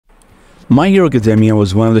My Hero Academia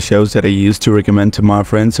was one of the shows that I used to recommend to my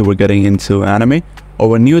friends who were getting into anime or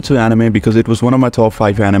were new to anime because it was one of my top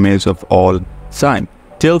 5 animes of all time.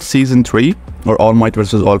 Till season 3 or All Might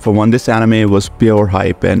vs. All for One, this anime was pure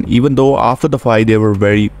hype, and even though after the fight there were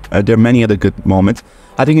many other good moments,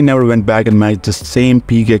 I think it never went back and matched the same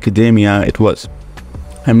peak academia it was.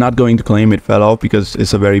 I'm not going to claim it fell off because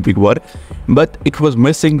it's a very big word, but it was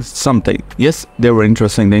missing something. Yes, there were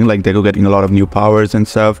interesting things like Deku getting a lot of new powers and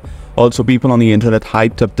stuff. Also, people on the internet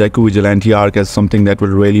hyped up Deku Vigilante arc as something that will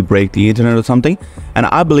really break the internet or something, and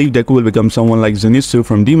I believe Deku will become someone like Zenitsu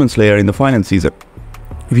from Demon Slayer in the final season.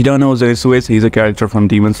 If you don't know who Zenitsu is, he's a character from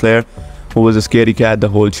Demon Slayer who was a scaredy cat the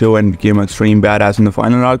whole show and became an extreme badass in the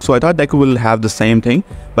final arc. So I thought Deku will have the same thing,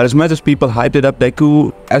 but as much as people hyped it up,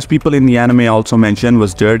 Deku, as people in the anime also mentioned,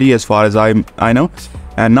 was dirty as far as I know,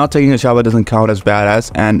 and not taking a shower doesn't count as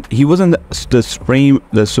badass, and he wasn't the supreme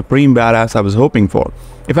badass I was hoping for.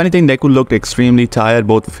 If anything, Deku looked extremely tired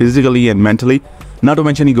both physically and mentally, not to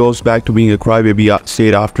mention he goes back to being a crybaby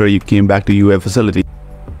state after he came back to UA facility.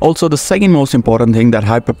 Also, the second most important thing that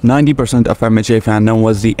hyped up 90% of MHA fandom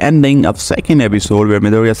was the ending of second episode where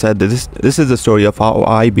Midoriya said that this is the story of how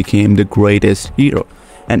I became the greatest hero.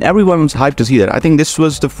 And everyone was hyped to see that. I think this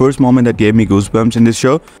was the first moment that gave me goosebumps in this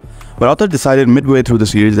show. But author decided midway through the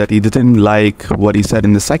series that he didn't like what he said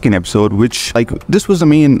in the second episode, which, like, this was the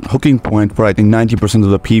main hooking point for I think 90% of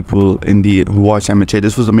the people who watch MHA.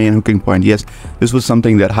 This was the main hooking point. Yes, this was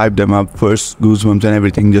something that hyped them up first, goosebumps and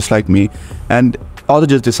everything, just like me. And author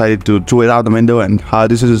just decided to throw it out the window, and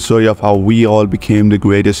this is a story of how we all became the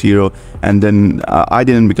greatest hero, and then I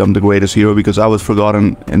didn't become the greatest hero because I was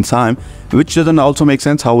forgotten in time, which doesn't also make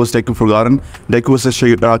sense. How was Deku forgotten? Deku vs.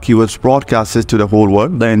 Shigaraki was broadcasted to the whole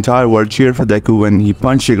world. The entire world cheered for Deku when he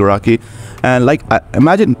punched Shigaraki, and like,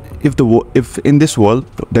 imagine if in this world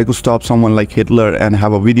Deku stopped someone like Hitler and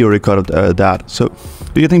have a video record of that. So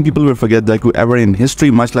do you think people will forget Deku ever in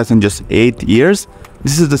history, much less in just 8 years?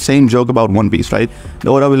 This is the same joke about One Piece, right?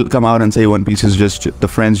 Oda will come out and say One Piece is just the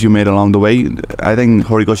friends you made along the way. I think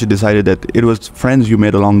Horikoshi decided that it was friends you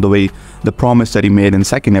made along the way, the promise that he made in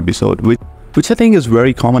second episode, which I think is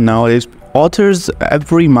very common nowadays.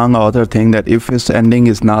 Every manga author think that if his ending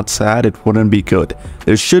is not sad, it wouldn't be good.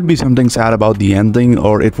 There should be something sad about the ending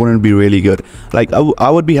or it wouldn't be really good. Like, I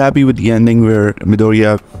would be happy with the ending where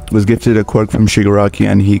Midoriya was gifted a quirk from Shigaraki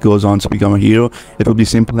and he goes on to become a hero. It would be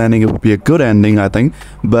simple ending, it would be a good ending, I think.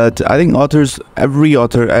 But I think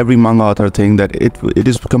every manga author think that it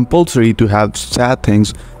is compulsory to have sad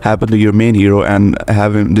things happen to your main hero and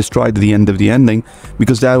have him destroyed at the end of the ending,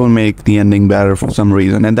 because that will make the ending better for some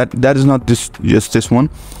reason. And that is not just this one.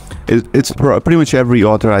 It's pretty much every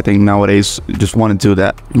author I think nowadays just want to do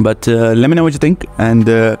that. But let me know what you think and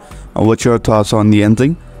what's your thoughts on the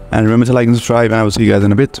ending, and remember to like and subscribe, and I will see you guys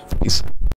in a bit. Peace.